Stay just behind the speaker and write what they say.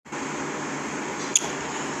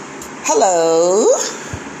Hello,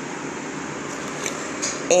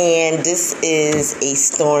 and this is a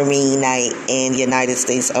stormy night in the United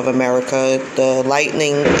States of America. The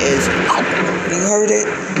lightning is, you heard it?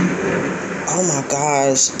 Oh my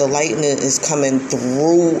gosh, the lightning is coming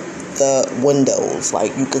through the windows.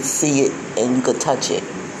 Like, you could see it and you could touch it.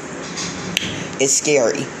 It's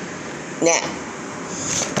scary. Now,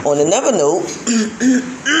 on another note,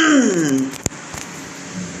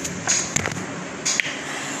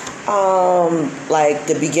 like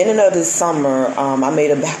the beginning of this summer, I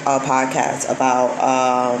made a podcast about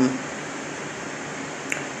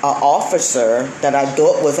an officer that I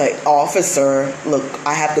thought was an officer. Look,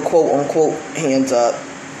 I have the quote unquote hands up.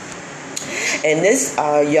 And this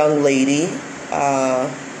young lady,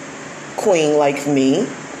 queen like me,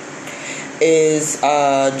 is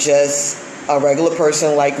just a regular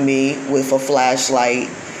person like me with a flashlight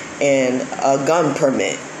and a gun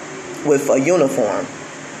permit with a uniform.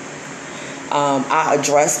 I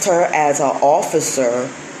addressed her as an officer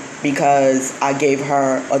because I gave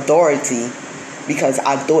her authority, because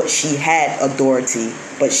I thought she had authority,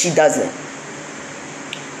 but she doesn't.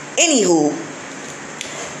 Anywho,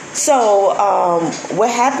 so what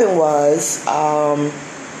happened was, I'm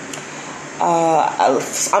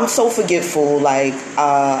so forgetful. Like,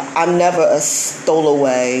 I never a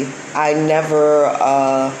stowaway. I never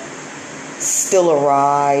steal a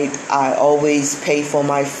ride. I always pay for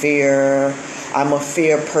my fare. I'm a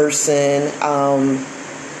fair person.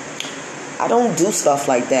 I don't do stuff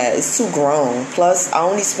like that. It's too grown. Plus, I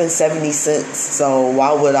only spend 70 cents, so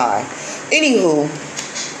why would I? Anywho,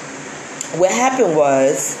 what happened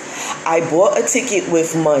was, I bought a ticket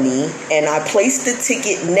with money, and I placed the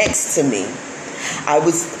ticket next to me. I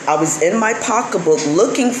was in my pocketbook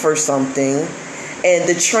looking for something, and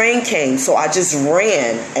the train came, so I just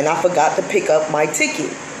ran, and I forgot to pick up my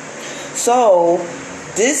ticket. So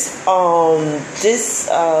this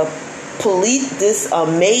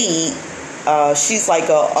maid, she's like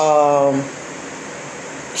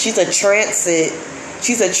she's a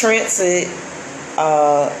transit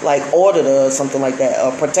like auditor or something like that,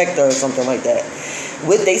 or protector or something like that.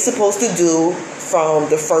 What they supposed to do from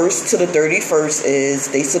the 1st to the 31st is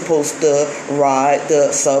they supposed to ride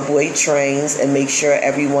the subway trains and make sure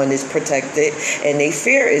everyone is protected and their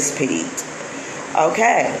fare is paid.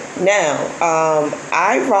 Okay, now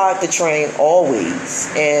I ride the train always,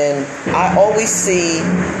 and I always see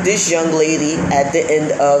this young lady at the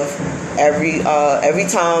end of every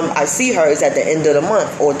time I see her is at the end of the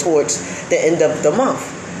month or towards the end of the month.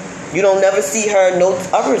 You don't never see her no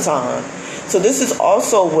other time. So this is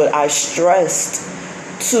also what I stressed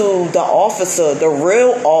to the officer, the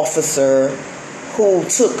real officer who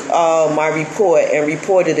took my report and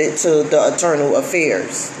reported it to the Internal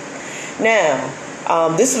Affairs. Now,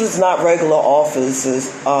 this was not regular the office.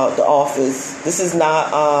 This is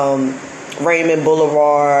not Raymond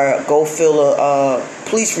Boulevard, go fill a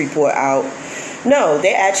police report out. No,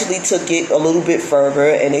 they actually took it a little bit further,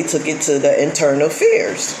 and they took it to the Internal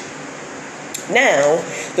Affairs. Now,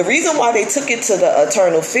 the reason why they took it to the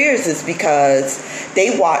Internal Affairs is because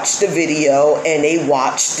they watched the video, and they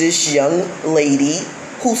watched this young lady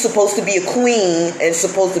who's supposed to be a queen and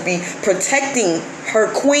supposed to be protecting her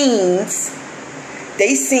queens.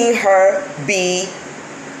 They seen her be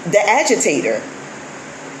the agitator.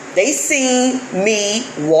 They seen me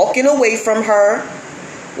walking away from her,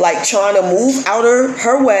 like trying to move out of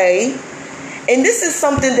her way. And this is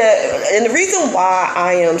something and the reason why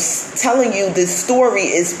I am telling you this story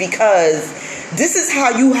is because this is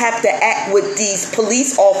how you have to act with these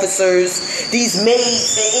police officers, these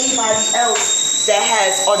maids, and anybody else that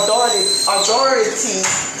has authority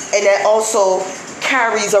and that also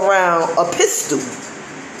carries around a pistol.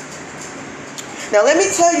 Now, let me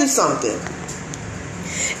tell you something.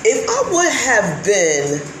 If I would have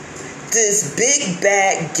been this big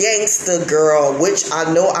bad gangster girl, which I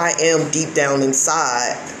know I am deep down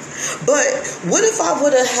inside, but what if I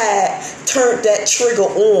would have had turned that trigger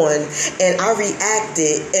on and I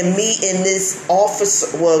reacted, and me and this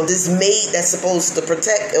officer, this maid that's supposed to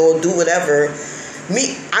protect or do whatever,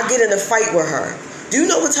 I get in a fight with her. Do you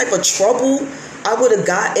know what type of trouble I would have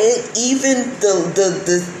gotten? Even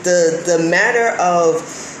the matter of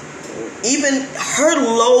even her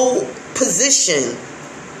low position.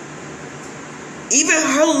 Even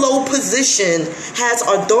her low position has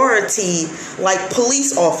authority like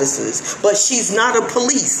police officers, but she's not a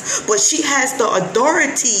police. But she has the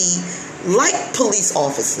authority like police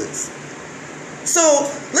officers. So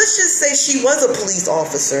let's just say she was a police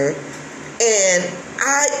officer, and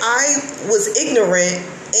I was ignorant,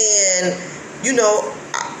 and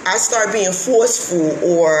I started being forceful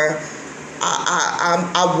or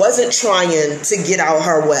I wasn't trying to get out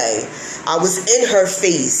her way. I was in her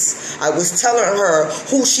face. I was telling her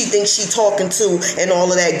who she thinks she talking to and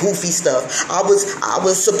all of that goofy stuff. I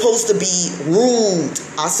was supposed to be rude.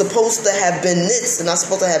 I was supposed to have been this and I was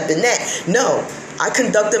supposed to have been that. No, I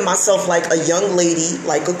conducted myself like a young lady,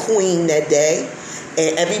 like a queen that day,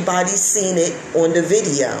 and everybody's seen it on the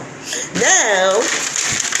video. Now,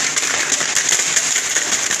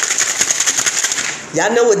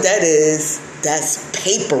 y'all know what that is. That's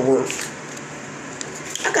paperwork.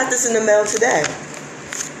 I got this in the mail today.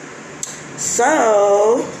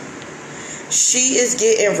 So, she is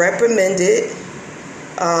getting reprimanded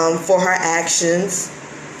for her actions.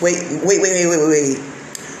 Wait.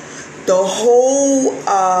 The whole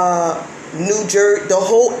the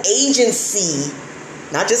whole agency,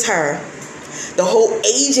 not just her, the whole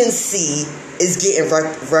agency is getting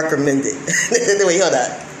recommended. Wait, hold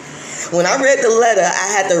up. When I read the letter, I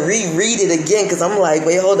had to reread it again because I'm like,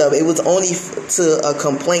 wait, hold up. It was only to a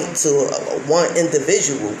complaint to one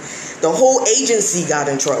individual. The whole agency got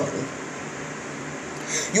in trouble.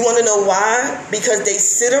 You want to know why? Because they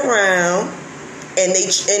sit around and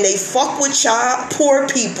they fuck with y'all poor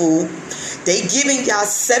people. They giving y'all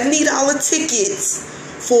 $70 tickets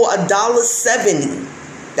for $1.70.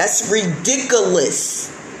 That's ridiculous.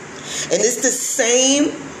 And it's the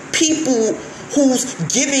same people who's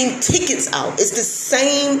giving tickets out. It's the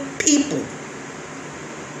same people.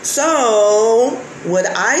 So what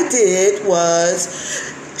I did was,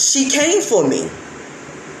 she came for me.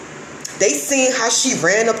 They seen how she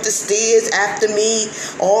ran up the stairs after me,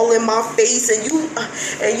 all in my face, and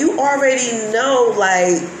you already know,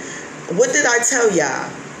 like, what did I tell y'all?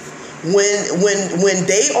 When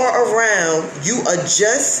they are around, you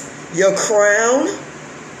adjust your crown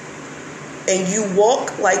and you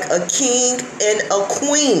walk like a king and a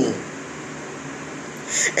queen.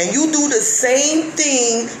 And you do the same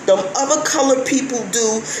thing them other colored people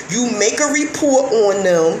do. You make a report on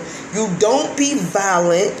them. You don't be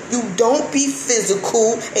violent. You don't be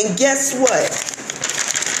physical. And guess what?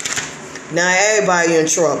 Now everybody in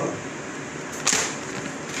trouble.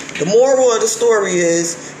 The moral of the story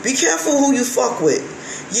is, be careful who you fuck with.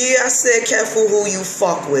 Yeah, I said careful who you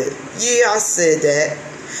fuck with. Yeah, I said that.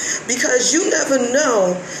 Because you never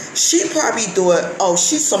know. She probably thought, oh,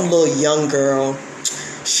 she's some little young girl.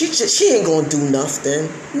 She ain't gonna do nothing.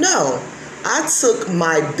 No. I took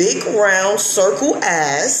my big round circle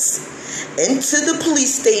ass into the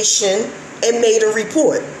police station and made a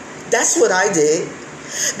report. That's what I did.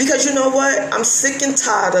 Because you know what? I'm sick and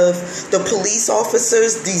tired of the police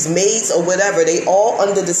officers, these maids or whatever. They all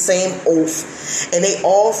under the same oath. And they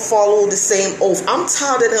all follow the same oath. I'm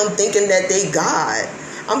tired of them thinking that they God.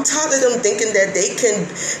 I'm tired of them thinking that they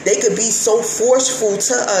could be so forceful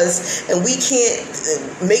to us and we can't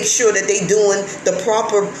make sure that they're doing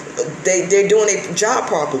they're doing their job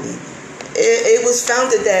properly. It was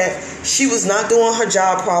founded that she was not doing her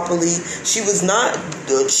job properly. She was not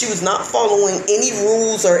following any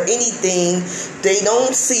rules or anything. They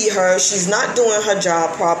don't see her. She's not doing her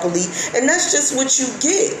job properly. And that's just what you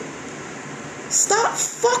get. Stop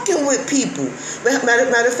fucking with people.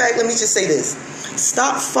 Matter of fact, let me just say this.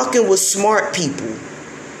 Stop fucking with smart people.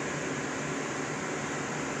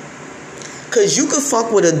 Because you can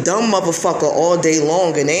fuck with a dumb motherfucker all day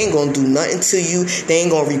long and they ain't going to do nothing to you. They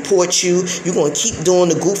ain't going to report you. You're going to keep doing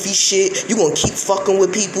the goofy shit. You're going to keep fucking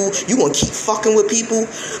with people. You're going to keep fucking with people.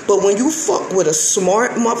 But when you fuck with a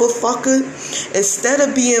smart motherfucker, instead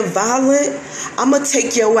of being violent, I'm going to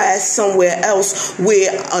take your ass somewhere else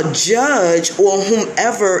where a judge or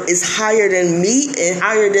whomever is higher than me and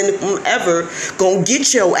higher than whomever going to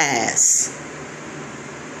get your ass.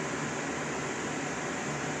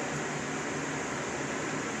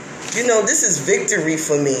 You know, this is victory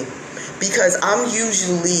for me because I'm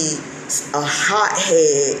usually a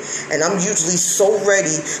hothead and I'm usually so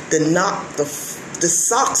ready to knock the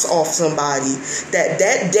socks off somebody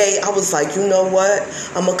that day I was like, you know what?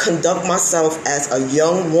 I'm going to conduct myself as a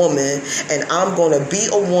young woman and I'm going to be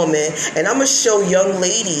a woman and I'm going to show young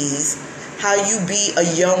ladies how you be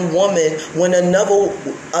a young woman when another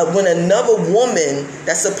woman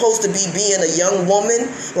that's supposed to be being a young woman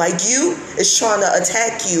like you is trying to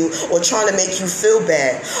attack you or trying to make you feel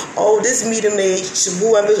bad. Oh, this meter maid,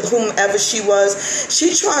 whomever she was,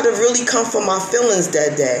 she tried to really come for my feelings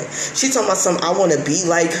that day. She told me something, I want to be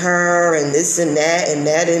like her and this and that and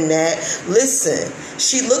that and that. Listen,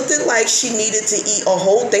 she looked it like she needed to eat a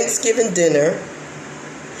whole Thanksgiving dinner.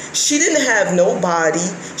 She didn't have no body.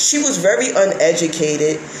 She was very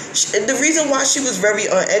uneducated. The reason why she was very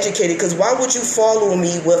uneducated, because why would you follow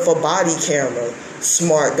me with a body camera,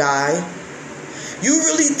 smart guy? You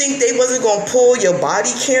really think they wasn't going to pull your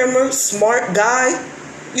body camera? Smart guy.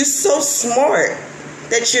 You so smart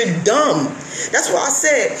that you're dumb. That's why I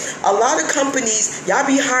said a lot of companies, y'all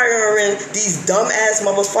be hiring these dumb ass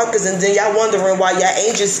motherfuckers, and then y'all wondering why y'all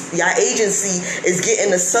agency is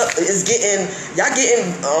getting y'all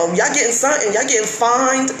getting something, y'all getting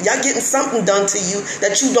fined, y'all getting something done to you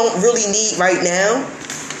that you don't really need right now.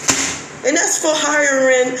 And that's for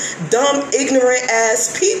hiring dumb, ignorant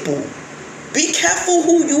ass people. Be careful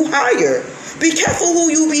who you hire. Be careful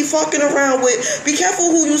who you be fucking around with. Be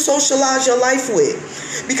careful who you socialize your life with.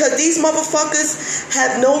 Because these motherfuckers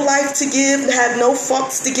have no life to give, have no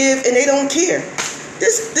fucks to give, and they don't care.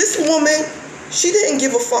 This woman, she didn't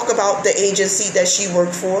give a fuck about the agency that she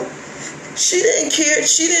worked for. She didn't care.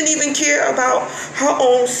 She didn't even care about her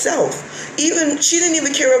own self. She didn't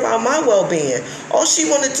even care about my well-being. All she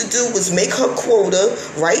wanted to do was make her quota,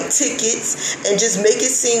 write tickets, and just make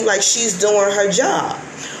it seem like she's doing her job.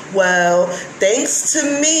 Well, thanks to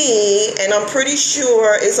me, and I'm pretty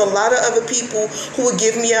sure it's a lot of other people who would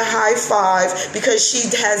give me a high five because she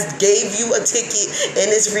has gave you a ticket,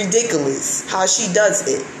 and it's ridiculous how she does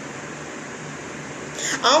it.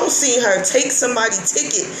 I don't see her take somebody's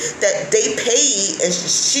ticket that they paid, and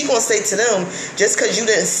she gonna say to them, just because you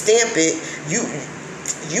didn't stamp it,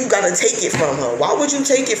 you gotta take it from her. Why would you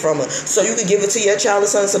take it from her? So you could give it to your child or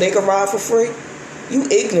son so they can ride for free? You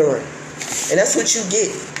ignorant, and that's what you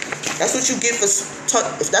get. That's what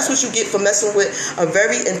you get for messing with a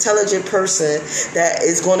very intelligent person that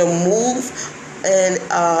is going to move and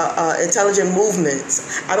intelligent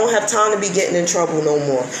movements. I don't have time to be getting in trouble no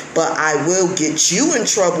more, but I will get you in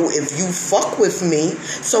trouble if you fuck with me.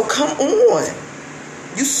 So come on.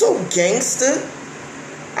 You so gangster.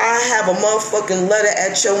 I have a motherfucking letter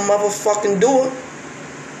at your motherfucking door.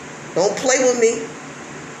 Don't play with me.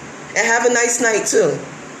 And have a nice night too.